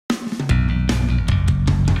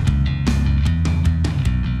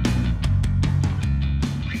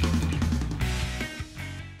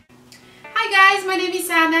guys, my name is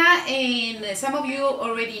Anna and some of you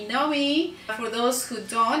already know me. For those who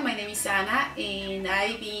don't, my name is Anna and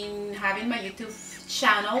I've been having my YouTube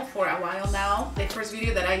channel for a while now. The first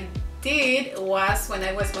video that I did was when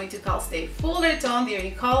I was going to Cal State Fullerton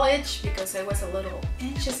during college because I was a little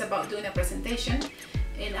anxious about doing a presentation.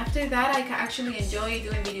 And after that, I actually enjoy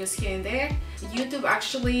doing videos here and there. YouTube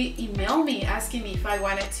actually emailed me asking me if I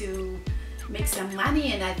wanted to make some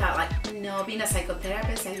money, and I thought, like, no, being a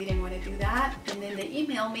psychotherapist, I didn't want to do that. And then they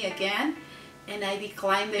emailed me again and I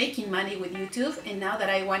declined making money with YouTube. And now that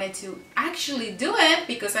I wanted to actually do it,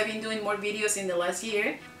 because I've been doing more videos in the last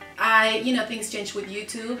year, things change with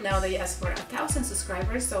YouTube. Now they ask for 1,000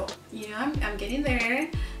 subscribers, so I'm getting there.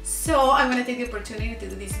 So I want to take the opportunity to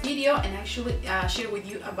do this video and actually share with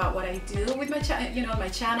you about what I do with my my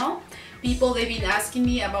channel. People, they've been asking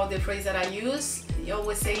me about the phrase that I use. You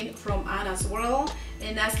always saying from Anna's world,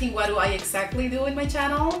 and asking what do I exactly do in my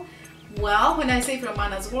channel. Well, when I say from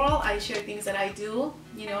Anna's world, I share things that I do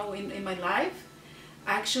in my life,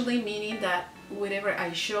 actually meaning that whatever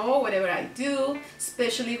I show, whatever I do,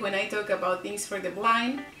 especially when I talk about things for the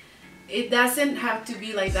blind, it doesn't have to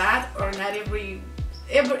be like that, or not every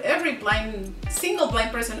single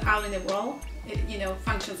blind person out in the world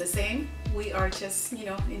functions the same. We are just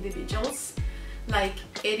individuals like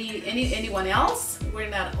anyone else. We're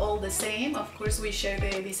not all the same. Of course, we share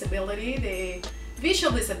the disability, the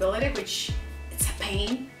visual disability, which it's a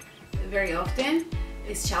pain very often.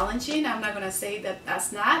 It's challenging. I'm not gonna say that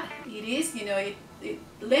that's not. It is. It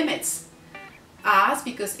limits us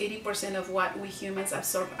because 80% of what we humans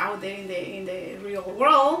absorb out there in the real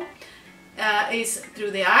world is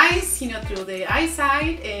through the eyes, through the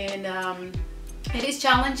eyesight, and it is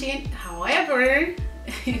challenging. However,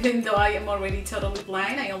 even though I am already totally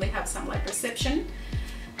blind, I only have some light perception.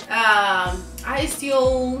 I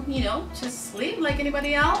still, just live like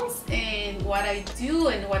anybody else, and what I do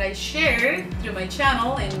and what I share through my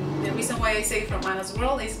channel, and the reason why I say from Anna's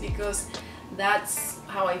world is because that's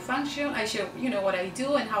how I function. I share, what I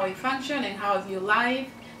do and how I function and how I view life,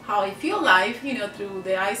 how I feel life, through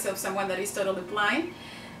the eyes of someone that is totally blind.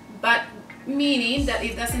 But meaning that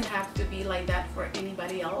it doesn't have to be like that for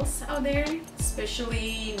anybody else out there,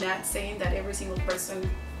 especially not saying that every single person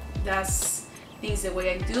does things the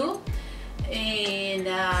way I do. And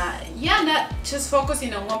not just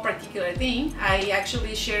focusing on one particular thing. I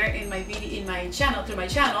actually share in my video, through my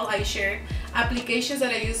channel, I share applications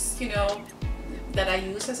that I use, that I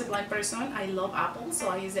use as a blind person. I love Apple, so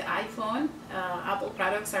I use the iPhone. Apple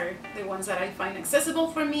products are the ones that I find accessible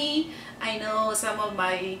for me. I know some of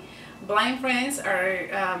my blind friends are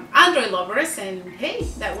Android lovers, and hey,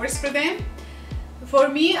 that works for them. For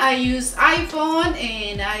me, I use iPhone,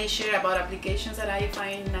 and I share about applications that I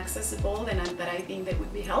find accessible and that I think that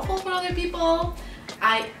would be helpful for other people.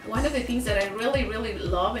 One of the things that I really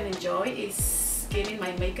love and enjoy is getting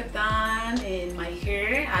my makeup done and my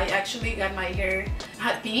hair. I actually got my hair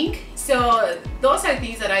hot pink. So those are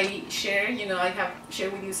things that I share. I have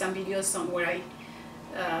shared with you some videos on where I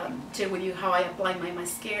share with you how I apply my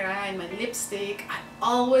mascara and my lipstick. I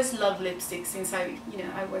always loved lipstick since I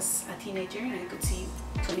was a teenager and I could see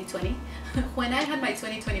 20/20. When I had my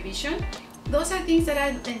 20/20 vision, those are things that I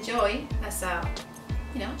enjoy as a,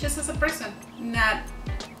 just as a person, not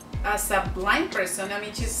as a blind person. I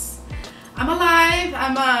mean, I'm alive,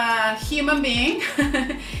 I'm a human being,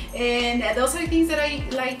 and those are things that I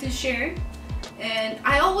like to share. And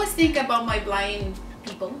I always think about my blind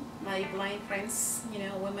people, my blind friends,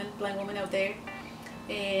 blind women out there,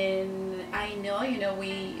 and I know,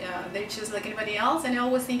 they're just like anybody else, and I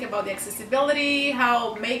always think about the accessibility,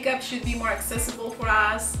 how makeup should be more accessible for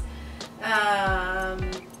us. I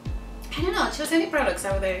don't know, just any products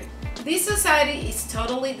out there. This society is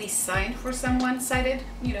totally designed for someone sighted,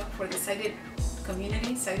 for the sighted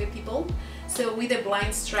community, sighted people. So with the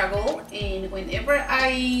blind struggle, and whenever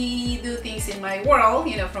I do things in my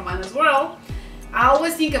world, from Anna's world, I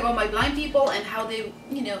always think about my blind people and how they,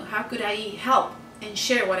 how could I help and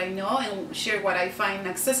share what I know and share what I find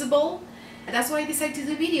accessible. And that's why I decided to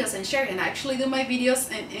do videos and share, and I actually do my videos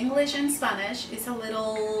in English and Spanish. It's a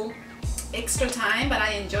little extra time, but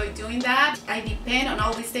I enjoy doing that. I depend on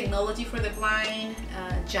all this technology for the blind.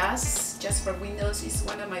 Just for Windows is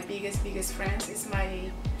one of my biggest friends.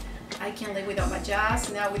 I can't live without my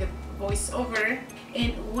Jazz now with a voiceover.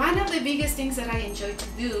 And one of the biggest things that I enjoy to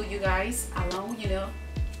do, you guys, along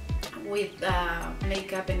with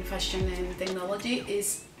makeup and fashion and technology,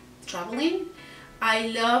 is traveling. I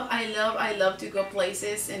love to go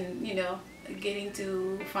places and getting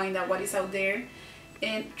to find out what is out there.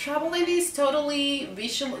 And traveling is totally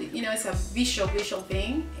visual, you know, it's a visual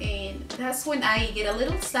thing, and that's when I get a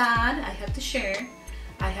little sad. I have to share,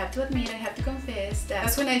 I have to admit, I have to confess,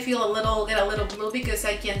 that's when I feel get a little blue, because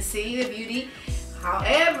I can see the beauty.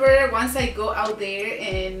 However, once I go out there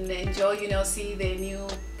and enjoy, you know, see the new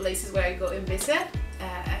places where I go and visit,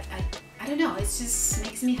 I don't know, it just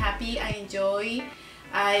makes me happy. I enjoy.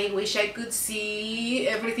 I wish I could see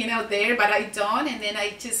everything out there, but I don't. And then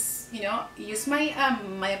I just, you know, use my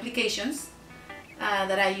my applications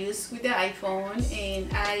that I use with the iPhone,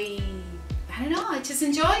 and I don't know, I just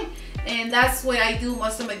enjoy. And that's why I do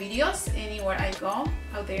most of my videos anywhere I go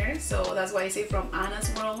out there. So that's why I say from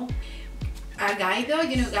Anna's World. A guide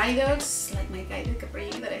dog, you know, guide dogs like my guide dog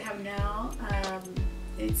Capri that I have now.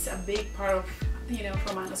 It's a big part of, you know,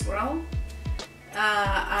 from Anna's World.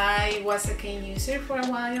 I was a cane user for a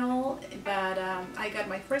while, but I got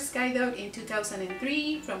my first guide dog in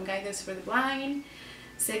 2003 from Guide Dogs for the Blind.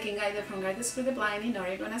 Second guide dog from Guide Dogs for the Blind in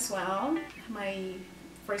Oregon as well. My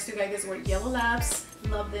first two guide dogs were yellow labs,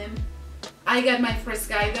 love them. I got my first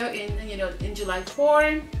guide dog in July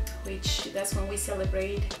 4, which that's when we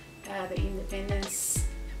celebrate the Independence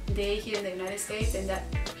Day here in the United States, and that,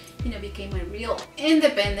 you know, became my real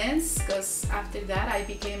independence, because after that I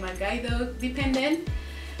became a guide dog dependent.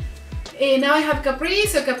 And now I have Capri,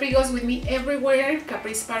 so Capri goes with me everywhere.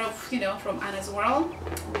 Capri is part of, you know, from Anna's World.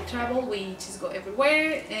 We travel, we just go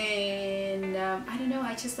everywhere, and I don't know,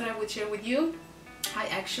 I just thought I would share with you. I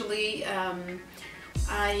actually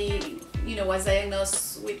you know, was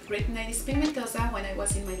diagnosed with Retinitis Pigmentosa when I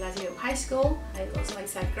was in my last year of high school. I lost my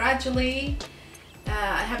sight gradually.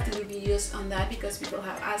 I have to do videos on that because people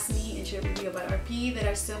have asked me and shared with you about RP. There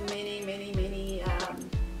are so many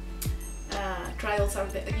trials out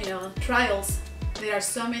there, you know, there are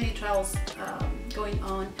so many trials going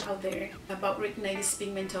on out there about Retinitis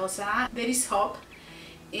Pigmentosa. There is hope,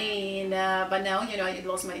 and but now, you know, I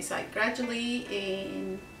lost my sight gradually,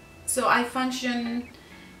 and so I function,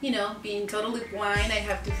 you know, being totally blind. I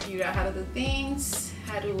have to figure out how to do things,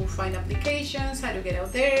 how to find applications, how to get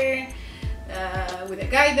out there with a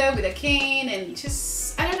guide dog, with a cane, and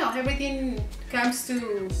just, I don't know, everything comes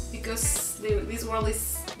to, because this world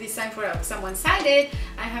is designed for someone sighted.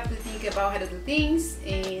 I have to think about how to do things,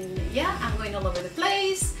 and yeah, I'm going all over the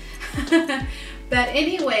place. But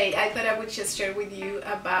anyway, I thought I would just share with you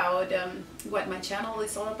about what my channel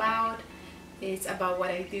is all about. It's about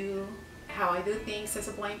what I do, how I do things as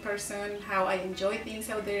a blind person, how I enjoy things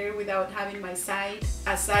out there without having my sight.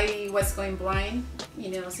 As I was going blind,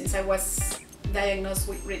 you know, since I was diagnosed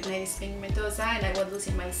with Retinitis Pigmentosa and I was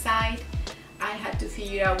losing my sight, I had to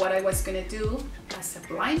figure out what I was going to do as a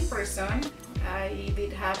blind person. I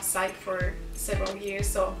did have sight for several years,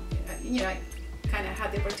 so, you know, I kind of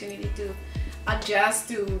had the opportunity to adjust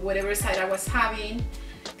to whatever sight I was having.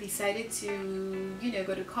 Decided to, you know,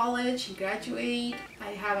 go to college and graduate.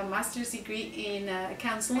 I have a master's degree in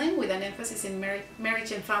counseling with an emphasis in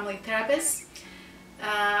marriage and family therapist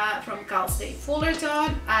from Cal State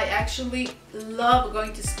Fullerton. I actually love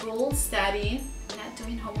going to school, studying, not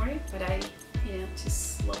doing homework, but I, you know,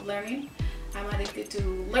 just love learning. I'm addicted to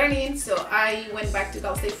learning, so I went back to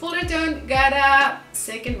Cal State Fullerton, got a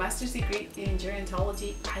second master's degree in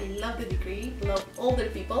gerontology. I love the degree, love older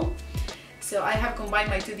people. So I have combined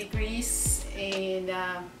my two degrees, and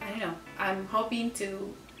I don't know, I'm hoping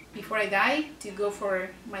to, before I die, to go for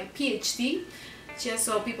my PhD, just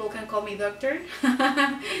so people can call me doctor.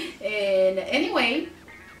 And anyway,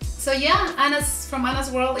 so yeah, from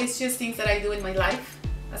Anna's World is just things that I do in my life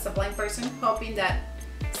as a blind person, hoping that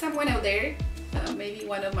someone out there, maybe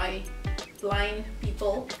one of my blind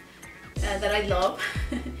people that I love,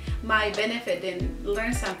 might benefit and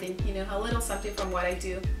learn something, you know, a little something from what I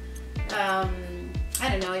do. I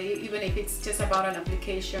don't know, even if it's just about an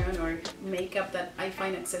application or makeup that I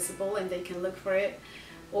find accessible and they can look for it,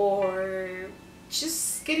 or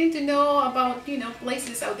just getting to know about, you know,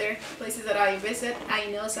 places out there, places that I visit. I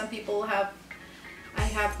know some people I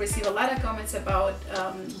have received a lot of comments about,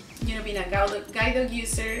 you know, being a guide dog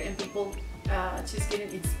user, and people just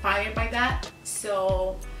getting inspired by that.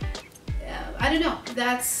 So I don't know,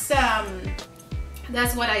 that's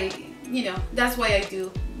what you know, that's why I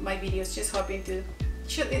do my videos, just hoping to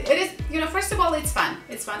it is, you know, first of all, it's fun.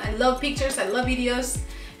 I love pictures, I love videos.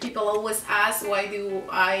 People always ask, why do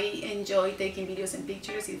I enjoy taking videos and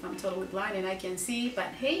pictures if I'm totally blind and I can see? But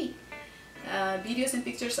hey, videos and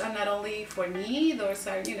pictures are not only for me, those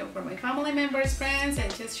are, you know, for my family members, friends,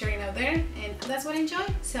 and just sharing out there, and that's what I enjoy.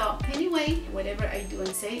 So anyway, whatever I do and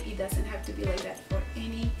say, it doesn't have to be like that for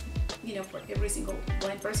any, you know, for every single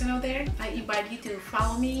blind person out there. I invite you to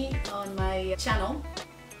follow me on my channel.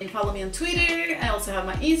 And follow me on Twitter. I also have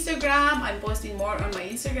my Instagram. I'm posting more on my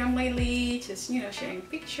Instagram lately, just sharing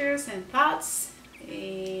pictures and thoughts.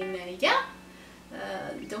 And yeah,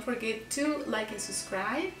 don't forget to like and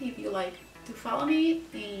subscribe if you like to follow me.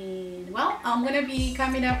 And well, I'm gonna be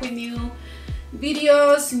coming up with new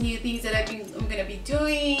videos, new things that I'm gonna be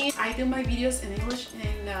doing. I do my videos in English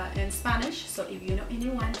and Spanish, so if you know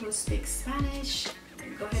anyone who speaks Spanish,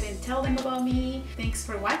 go ahead and tell them about me. Thanks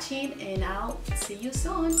for watching, and I'll see you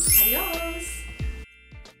soon. Adios.